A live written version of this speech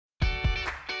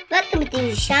Welcome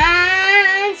to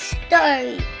Shon's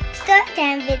Story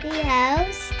Time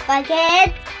videos for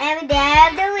kids every day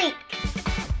of the week.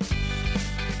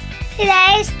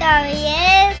 Today's story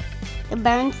is the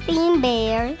Berenstain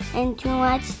Bears and Too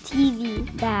Much TV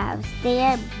by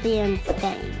Stan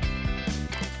Berenstain.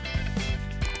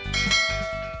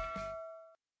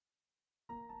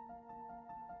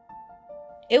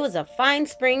 It was a fine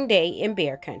spring day in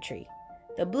bear country.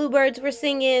 The bluebirds were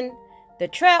singing, the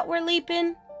trout were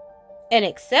leaping, and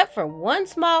except for one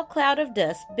small cloud of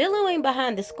dust billowing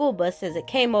behind the school bus as it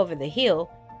came over the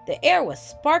hill, the air was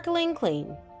sparkling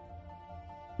clean.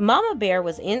 Mama Bear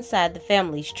was inside the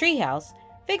family's treehouse,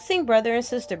 fixing brother and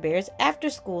sister bears'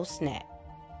 after-school snack.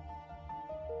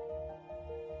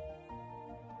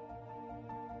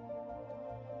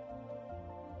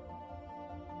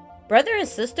 Brother and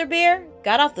sister bear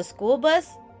got off the school bus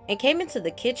and came into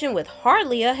the kitchen with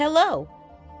hardly a hello.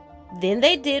 Then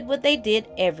they did what they did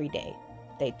every day.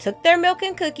 They took their milk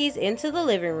and cookies into the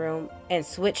living room and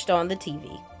switched on the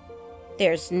TV.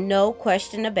 There's no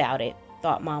question about it,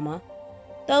 thought Mama.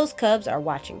 Those cubs are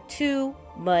watching too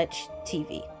much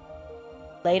TV.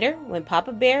 Later, when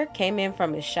Papa Bear came in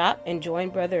from his shop and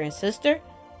joined brother and sister,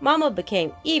 Mama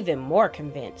became even more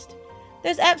convinced.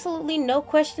 There's absolutely no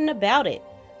question about it.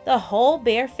 The whole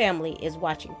bear family is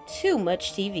watching too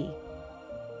much TV.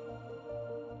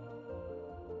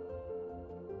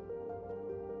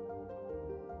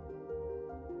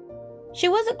 She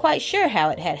wasn't quite sure how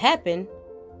it had happened.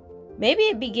 Maybe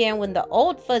it began when the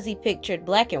old fuzzy pictured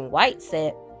black and white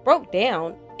set broke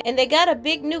down and they got a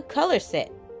big new color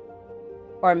set.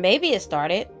 Or maybe it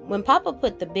started when Papa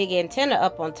put the big antenna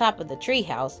up on top of the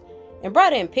treehouse and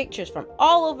brought in pictures from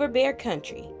all over bear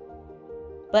country.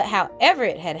 But however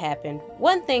it had happened,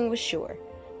 one thing was sure.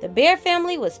 The bear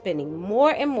family was spending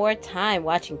more and more time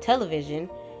watching television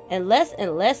and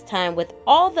less time with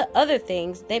all the other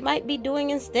things they might be doing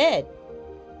instead.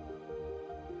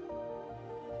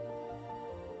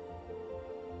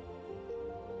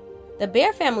 The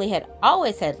bear family had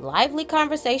always had lively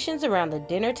conversations around the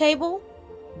dinner table,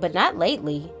 but not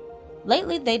lately.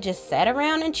 Lately they just sat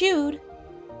around and chewed.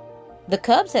 The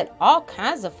cubs had all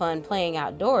kinds of fun playing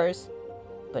outdoors,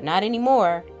 but not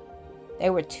anymore.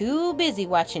 They were too busy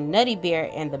watching Nutty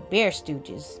Bear and the Bear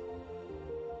Stooges.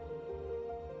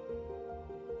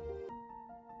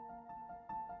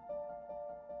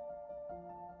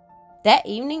 That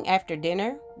evening after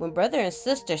dinner, when brother and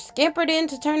sister scampered in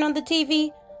to turn on the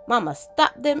TV, Mama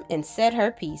stopped them and said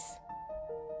her piece.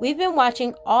 "We've been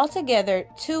watching altogether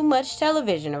too much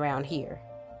television around here."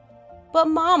 "But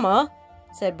Mama,"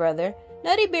 said brother,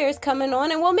 "Nutty Bear is coming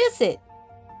on and we'll miss it."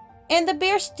 "And the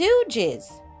Bear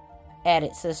Stooges,"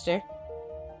 added sister.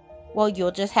 "Well,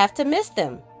 you'll just have to miss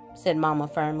them," said Mama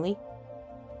firmly.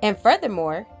 "And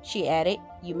furthermore," she added,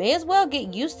 "you may as well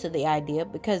get used to the idea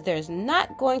because there's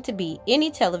not going to be any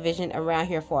television around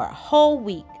here for a whole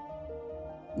week."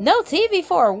 "No TV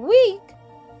for a week?"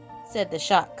 said the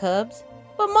shocked cubs.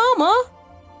 "But Mama..."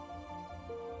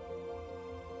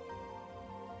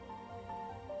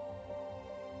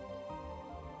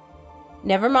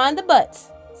 "Never mind the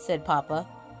buts," said Papa.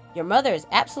 "Your mother is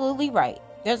absolutely right.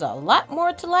 There's a lot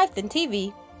more to life than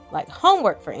TV, like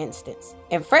homework for instance,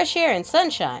 and fresh air and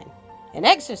sunshine, and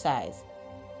exercise.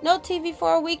 No TV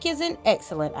for a week is an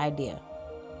excellent idea.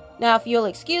 Now if you'll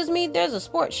excuse me, there's a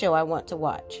sports show I want to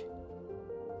watch."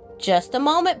 "Just a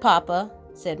moment, Papa,"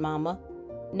 said Mama.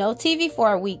 "No TV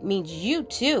for a week means you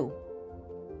too."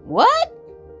 "What?"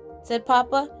 said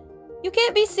Papa. "You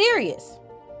can't be serious."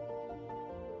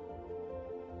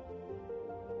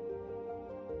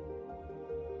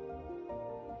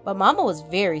 But Mama was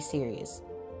very serious.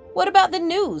 "What about the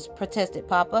news?" protested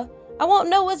Papa. "I won't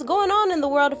know what's going on in the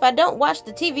world if I don't watch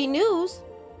the TV news."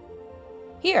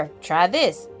 "Here, try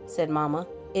this," said Mama.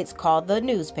 "It's called the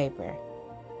newspaper."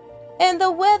 "And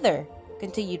the weather,"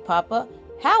 continued Papa.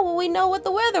 "How will we know what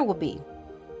the weather will be?"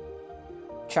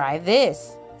 "Try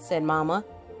this," said Mama.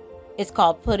 "It's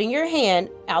called putting your hand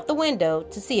out the window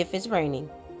to see if it's raining."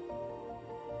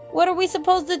 "What are we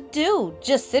supposed to do?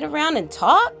 Just sit around and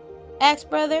talk?"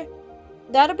 asked brother.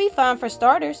 "That'll be fine for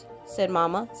starters," said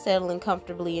Mama, settling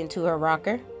comfortably into her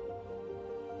rocker.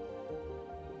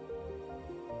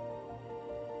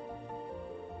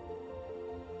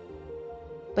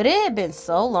 But it had been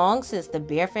so long since the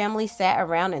bear family sat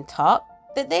around and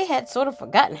talked that they had sort of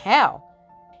forgotten how.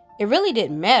 It really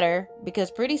didn't matter because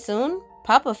pretty soon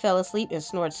Papa fell asleep and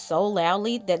snored so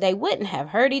loudly that they wouldn't have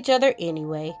heard each other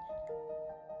anyway.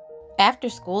 After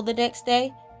school the next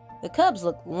day, the cubs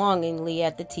looked longingly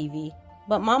at the TV,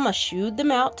 but Mama shooed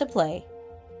them out to play.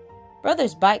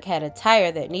 Brother's bike had a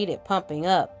tire that needed pumping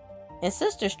up, and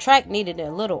sister's trike needed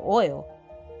a little oil.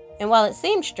 And while it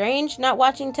seemed strange not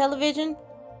watching television,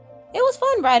 it was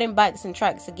fun riding bikes and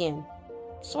trikes again.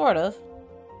 Sort of.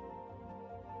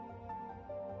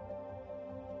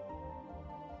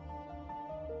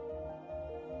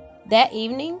 That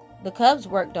evening, the Cubs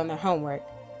worked on their homework,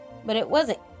 but it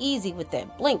wasn't easy with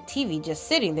that blank TV just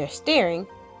sitting there staring.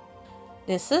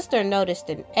 Then sister noticed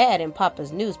an ad in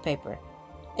Papa's newspaper,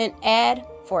 an ad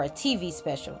for a TV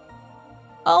special.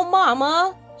 "Oh,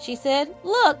 Mama," she said,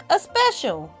 "look, a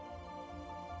special."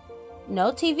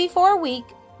 "No TV for a week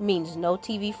means no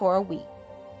TV for a week,"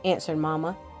 answered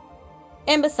Mama.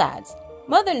 "And besides,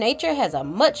 Mother Nature has a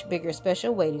much bigger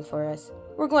special waiting for us.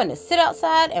 We're going to sit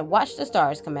outside and watch the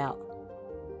stars come out."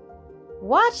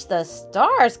 "Watch the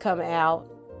stars come out?"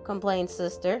 complained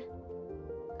sister.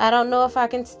 "I don't know if I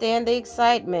can stand the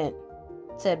excitement,"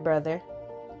 said brother.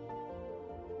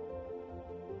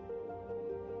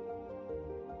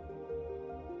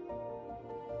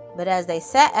 But as they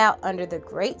sat out under the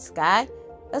great sky,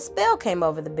 a spell came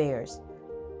over the bears.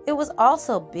 It was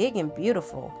also big and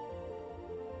beautiful.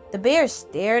 The bears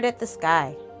stared at the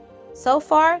sky. So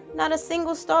far, not a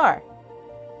single star.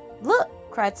 "Look,"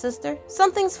 cried sister,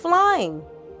 "something's flying."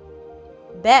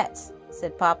 "Bats,"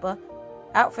 said Papa,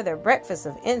 "out for their breakfast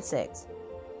of insects."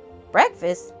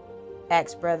 "Breakfast?"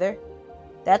 asked brother.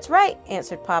 "That's right,"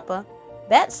 answered Papa.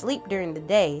 "Bats sleep during the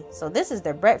day, so this is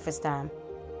their breakfast time."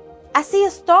 "I see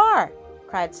a star!"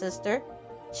 cried sister.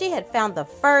 She had found the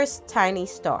first tiny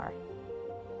star.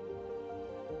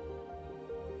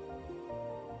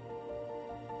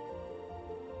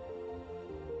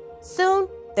 Soon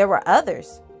there were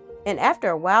others, and after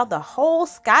a while the whole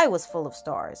sky was full of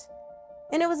stars.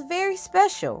 And it was very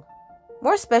special,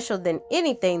 more special than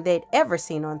anything they'd ever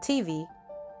seen on TV.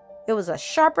 It was a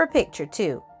sharper picture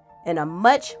too, and a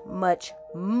much, much,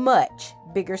 much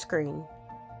bigger screen.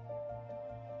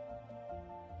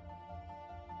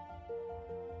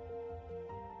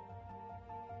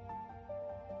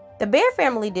 The bear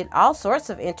family did all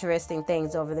sorts of interesting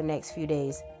things over the next few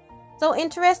days. So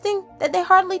interesting that they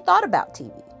hardly thought about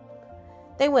TV.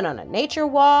 They went on a nature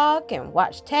walk and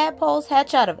watched tadpoles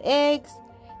hatch out of eggs.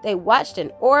 They watched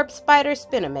an orb spider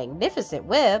spin a magnificent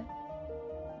web.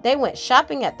 They went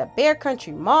shopping at the Bear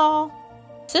Country Mall.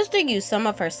 Sister used some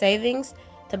of her savings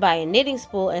to buy a knitting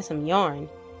spool and some yarn.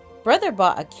 Brother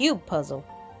bought a cube puzzle.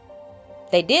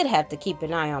 They did have to keep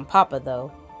an eye on Papa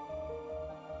though.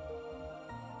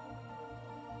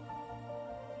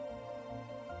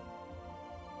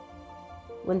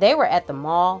 When they were at the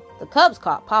mall, the Cubs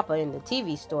caught Papa in the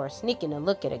TV store sneaking a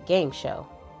look at a game show.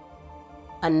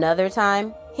 Another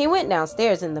time, he went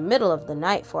downstairs in the middle of the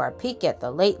night for a peek at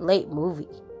the late, late movie.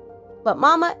 But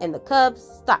Mama and the Cubs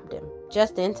stopped him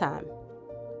just in time.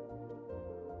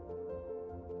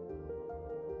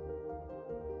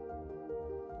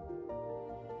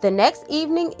 The next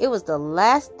evening, it was the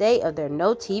last day of their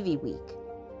no TV week.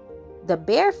 The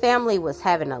Bear family was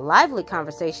having a lively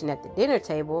conversation at the dinner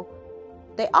table.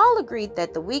 They all agreed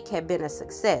that the week had been a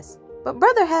success, but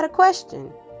brother had a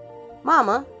question.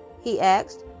 "Mama," he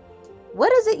asked,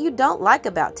 "what is it you don't like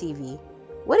about TV?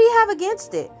 What do you have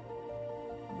against it?"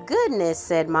 "Goodness,"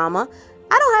 said Mama,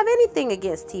 "I don't have anything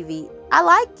against TV. I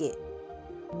like it.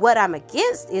 What I'm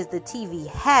against is the TV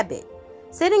habit,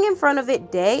 sitting in front of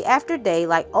it day after day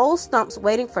like old stumps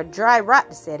waiting for dry rot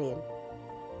to set in."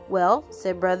 "Well,"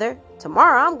 said brother,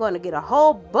 "tomorrow I'm going to get a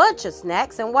whole bunch of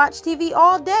snacks and watch TV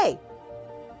all day."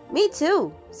 "Me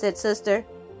too," said sister.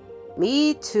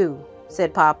 "Me too,"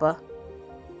 said Papa.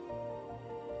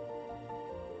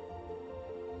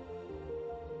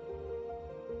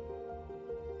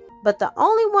 But the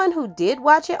only one who did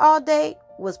watch it all day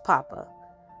was Papa.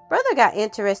 Brother got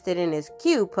interested in his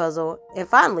cube puzzle and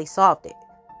finally solved it.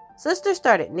 Sister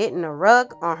started knitting a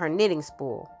rug on her knitting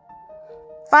spool.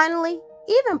 Finally,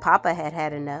 even Papa had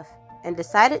had enough and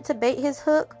decided to bait his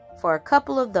hook for a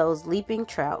couple of those leaping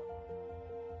trout.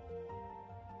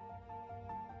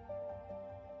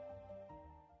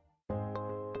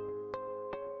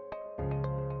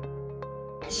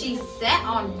 She sat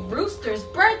on Rooster's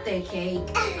birthday cake.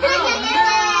 Oh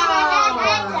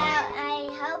So I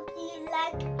hope you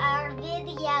like our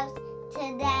videos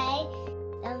today.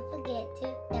 Don't forget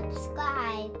to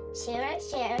subscribe, share it,